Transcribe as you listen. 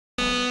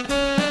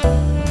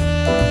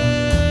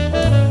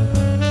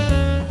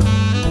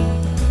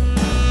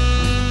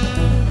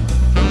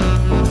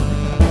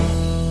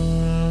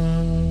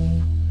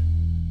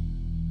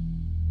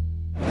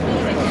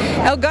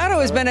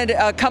Elgato has been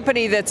a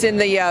company that's in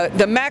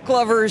the Mac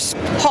Lovers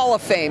Hall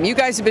of Fame. You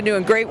guys have been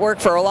doing great work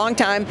for a long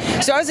time,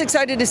 so I was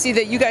excited to see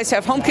that you guys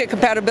have HomeKit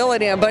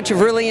compatibility on a bunch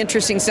of really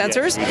interesting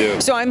sensors. Yes, we do.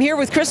 So I'm here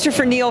with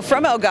Christopher Neal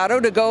from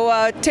Elgato to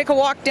go take a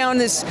walk down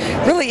this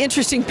really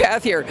interesting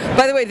path here.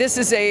 By the way, this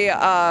is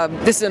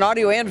an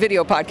audio and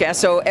video podcast,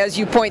 so as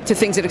you point to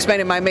things that explain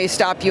it, I may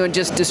stop you and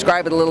just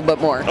describe it a little bit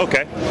more.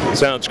 Okay,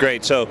 sounds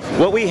great. So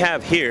what we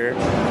have here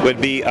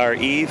would be our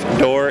Eve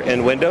door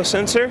and window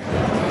sensor.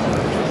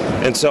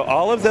 And so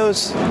all of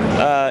those,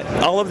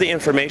 all of the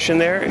information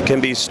there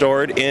can be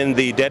stored in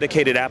the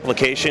dedicated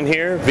application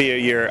here via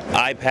your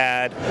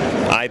iPad,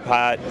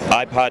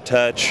 iPod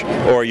Touch,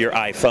 or your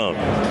iPhone.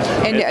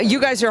 And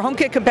you guys are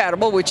HomeKit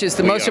compatible, which is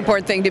the most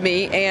important thing to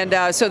me.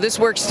 And so this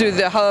works through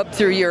the hub,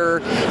 through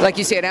your, like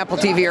you say, an Apple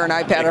TV or an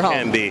iPad at home.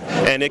 It can be,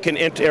 and it can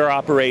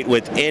interoperate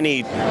with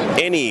any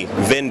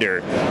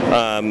vendor,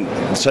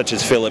 such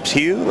as Philips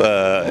Hue,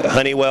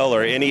 Honeywell,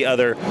 or any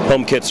other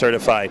HomeKit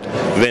certified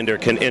vendor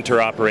can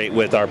interoperate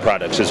with our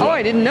products as well. Oh,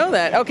 I didn't know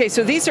that. Okay,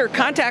 so these are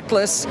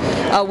contactless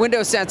window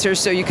sensors,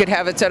 so you could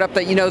have it set up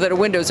that you know that a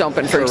window's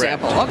open, for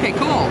example. Okay,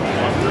 cool.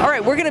 All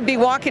right, we're going to be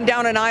walking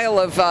down an aisle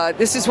of,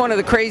 this is one of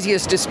the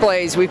craziest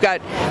displays. We've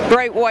got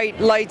bright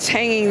white lights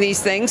hanging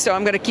these things, so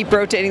I'm going to keep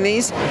rotating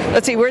these.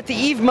 Let's see, we're at the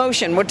Eve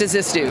Motion. What does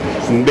this do?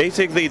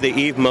 Basically, the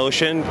Eve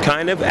Motion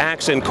kind of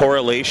acts in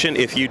correlation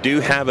if you do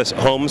have a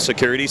home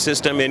security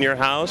system in your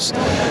house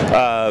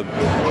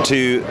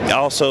to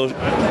also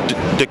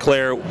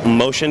declare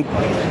motion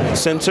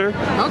sensor.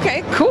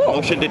 Okay, cool.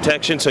 Motion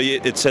detection, so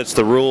it sets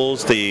the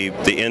rules, the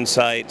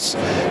insights,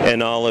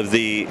 and all of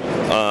the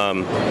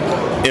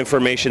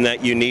information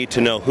that you need to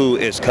know who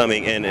is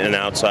coming in and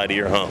outside of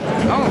your home.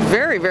 Oh,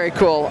 very, very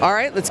cool. All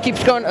right, let's keep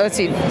going. Let's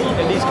see.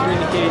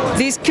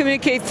 These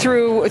communicate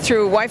through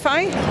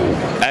Wi-Fi?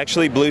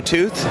 Actually,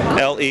 Bluetooth,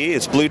 LE.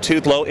 It's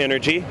Bluetooth low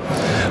energy.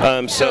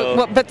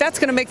 But that's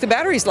going to make the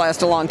batteries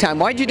last a long time.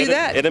 Why'd you do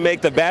that? It'll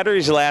make the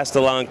batteries last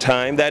a long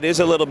time. That is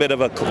a little bit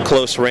of a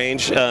close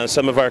range.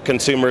 Some of our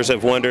consumers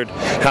have wondered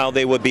how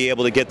they would be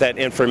able to get that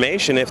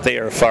information if they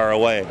are far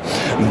away.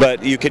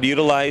 But you could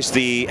utilize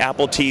the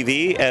Apple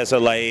TV as a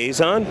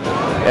liaison,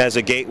 as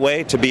a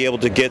gateway to be able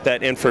to get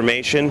that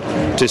information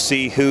to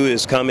see who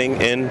is coming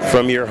in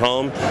from your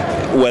home,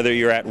 whether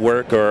you're at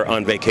work or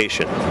on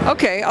vacation.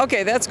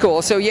 Okay, that's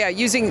cool. So yeah,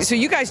 so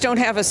you guys don't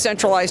have a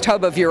centralized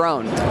hub of your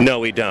own? No,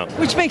 we don't.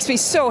 Which makes me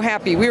so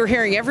happy. We were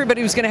hearing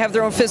everybody was going to have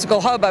their own physical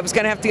hub. I was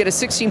going to have to get a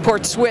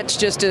 16-port switch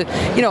just to,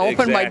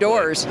 open my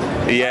doors.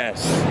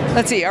 Yes.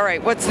 Let's see. All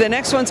right. What's the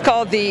next one's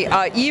called? The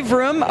Eve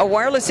Room, a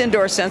wireless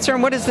indoor sensor.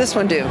 And what does this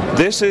one do?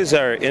 This is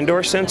our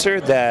indoor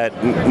sensor that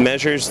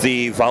measures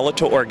the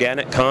volatile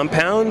organic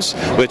compounds,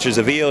 which is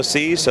a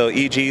VOC, so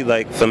e.g.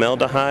 like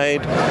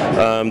formaldehyde,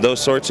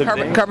 those sorts of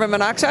things. Carbon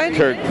monoxide?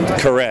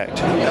 Correct.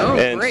 Oh,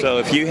 and great. so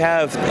if you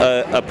have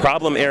a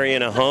problem area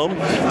in a home,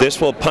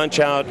 this will punch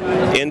out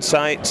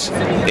insights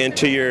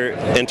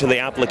into the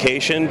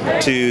application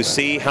to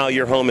see how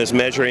your home is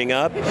measuring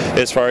up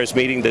as far as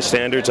meeting the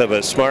standards of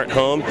a smart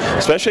home.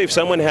 Especially if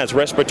someone has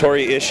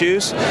respiratory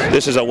issues,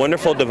 this is a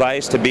wonderful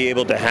device to be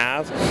able to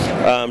have,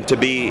 to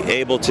be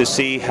able to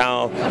see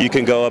how you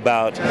can go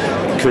about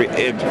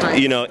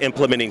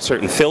implementing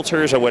certain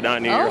filters or whatnot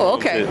in your home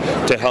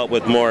to help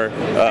with more.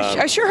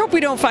 I sure hope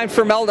we don't find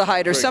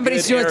formaldehyde or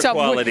somebody's doing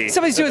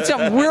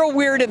something real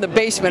weird in the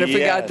basement if we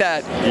got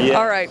that. Yes.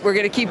 All right, we're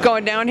going to keep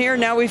going down here.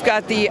 Now we've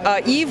got the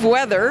Eve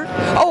Weather.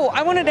 Oh,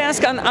 I wanted to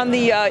ask on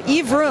the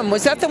Eve Room,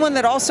 was that the one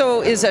that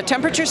also is a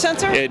temperature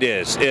sensor? It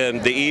is.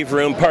 The Eve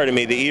Room,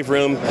 the Eve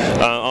Room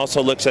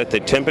also looks at the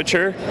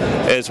temperature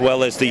as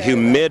well as the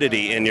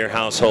humidity in your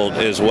household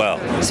as well.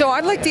 So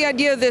I like the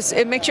idea of this,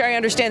 and make sure I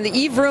understand. The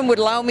Eve Room would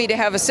allow me to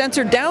have a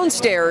sensor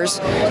downstairs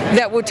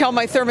that would tell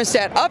my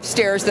thermostat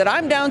upstairs that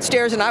I'm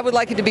downstairs and I would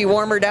like it to be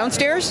warmer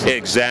downstairs?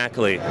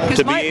 Exactly.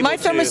 Because my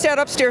thermostat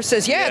upstairs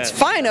says, yes, it's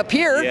fine up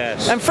here.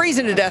 Yes. I'm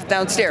freezing to death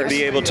downstairs. To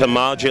be able to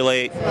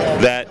modulate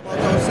that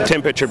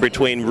temperature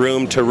between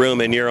room to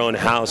room in your own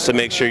house to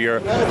make sure your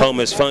home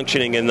is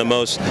functioning in the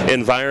most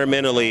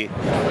environmentally,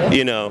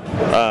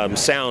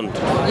 sound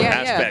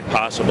aspect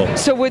possible.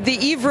 So would the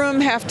Eve Room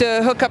have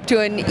to hook up to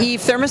an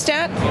Eve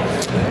thermostat?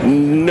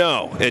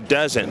 No, it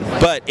doesn't.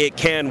 But it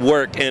can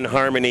work in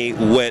harmony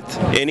with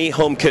any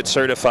HomeKit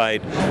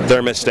certified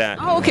thermostat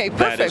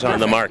that is on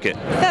the market.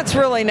 That's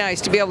really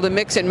nice to be able to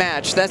mix and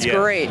match. That's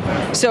great.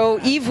 So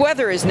Eve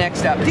Weather is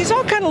next up. These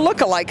all kind of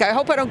look alike. I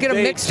hope I don't get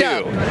them mixed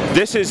up.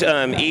 This is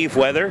Eve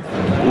Weather,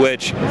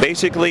 which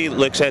basically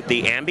looks at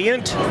the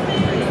ambient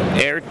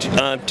air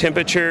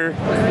temperature,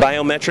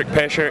 biometric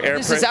pressure, air pressure.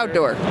 This is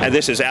outdoor. And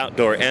this is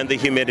outdoor, and the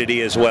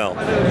humidity as well.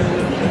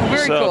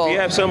 Very cool. So if you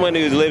have someone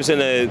who lives in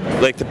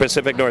the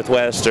Pacific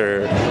Northwest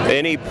or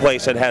any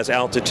place that has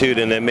altitude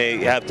and they may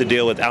have to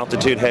deal with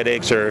altitude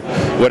headaches or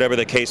whatever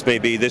the case may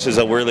be, this is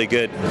a really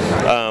good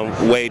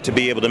way to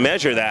be able to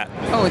measure that.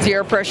 Oh, with the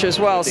air pressure as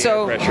well.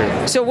 So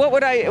what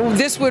would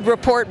this would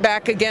report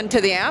back again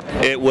to the app?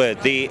 It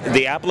would.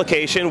 The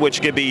application,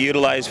 which could be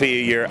utilized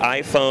via your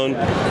iPhone,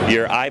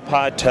 your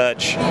iPod Touch,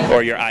 Touch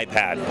or your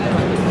iPad.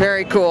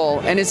 Very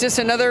cool. And is this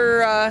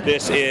another?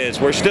 This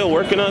is. We're still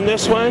working on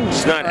this one.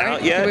 It's not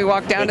out yet. Can we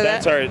walk down to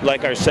that?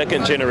 That's our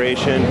second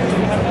generation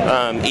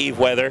Eve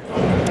Weather.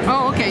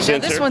 Oh, okay. Now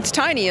this one's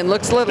tiny and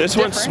looks a little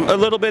different. This one's a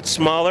little bit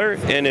smaller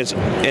in its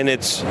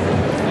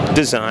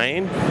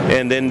design,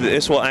 and then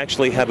this will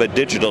actually have a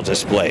digital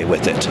display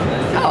with it.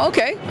 Oh,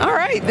 okay. All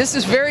right. This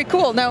is very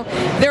cool. Now,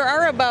 there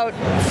are about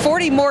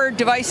 40 more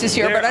devices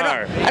here, but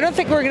I don't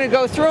think we're going to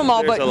go through them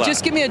all, but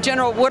just give me a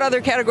general, what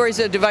other categories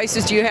of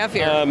devices do you have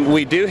here?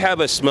 We do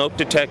have a smoke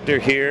detector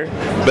here,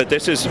 but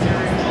this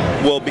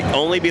will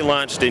only be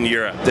launched in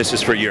Europe. This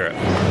is for Europe.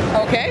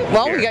 Okay.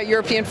 Well, we got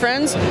European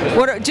friends.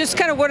 What are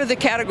the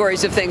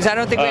categories of things? I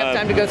don't think we have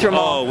time to go through them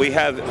all. Oh, we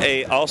have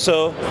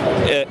also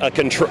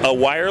a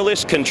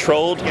wireless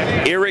controlled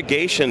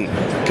irrigation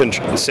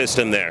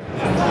system there.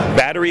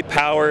 Battery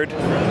powered.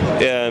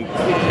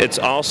 It's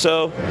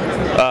also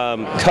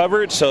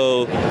covered,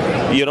 so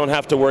you don't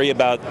have to worry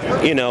about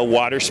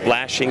water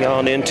splashing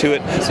on into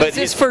it. So is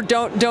this for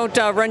don't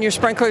run your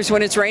sprinklers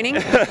when it's raining?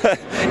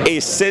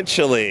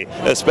 Essentially,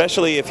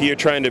 especially if you're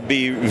trying to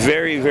be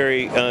very,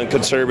 very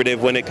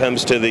conservative when it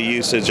comes to the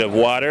usage of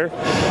water.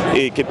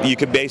 You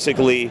could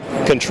basically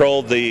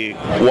control the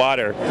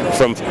water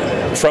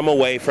from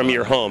away from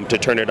your home to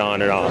turn it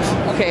on and off.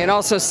 Okay, and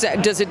also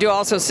does it do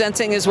also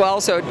sensing as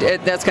well? So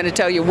that's going to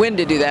tell you when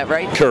to do that,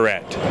 right?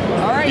 Correct.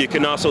 All right. You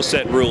can also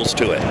set rules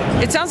to it.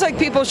 It sounds like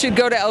people should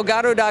go to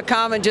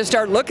Elgato.com and just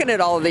start looking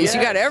at all of these. Yes.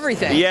 You got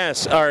everything.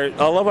 Yes,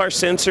 all of our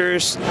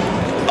sensors,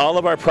 all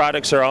of our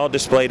products are all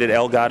displayed at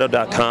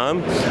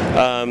Elgato.com.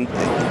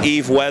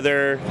 Eve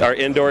Weather, our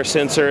indoor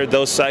sensor,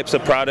 those types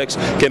of products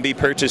can be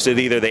purchased at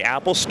either the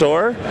Apple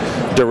Store,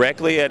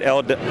 directly at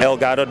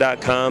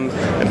Elgato.com,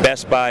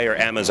 Best Buy, or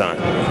Amazon.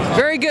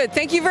 Very good.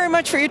 Thank you very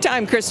much for your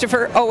time,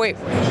 Christopher. Oh, wait.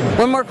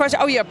 One more question.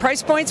 Oh, yeah.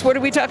 Price points. What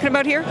are we talking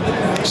about here?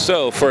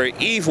 So for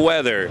Eve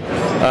Weather,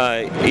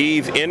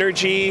 Eve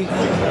Energy,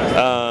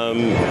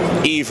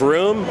 Eve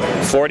Room,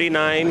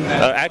 $49.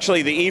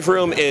 Actually, the Eve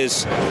Room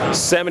is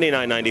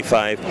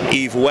 $79.95.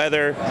 Eve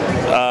Weather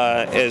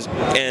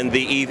and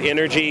the Eve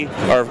Energy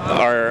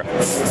are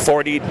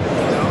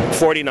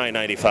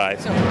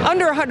 $49.95. So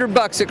under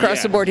 $100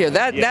 across the board here.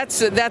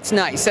 That's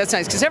nice. That's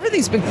nice because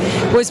everything's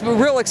was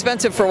real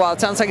expensive for a while.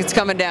 It sounds like it's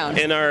coming down.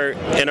 And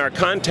our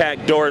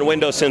contact door and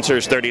window sensor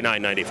is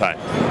 $39.95.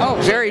 Oh,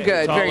 very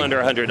good. It's all under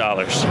 $100.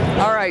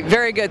 All right,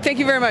 very good. Thank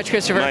you very much,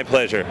 Christopher. My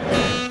pleasure.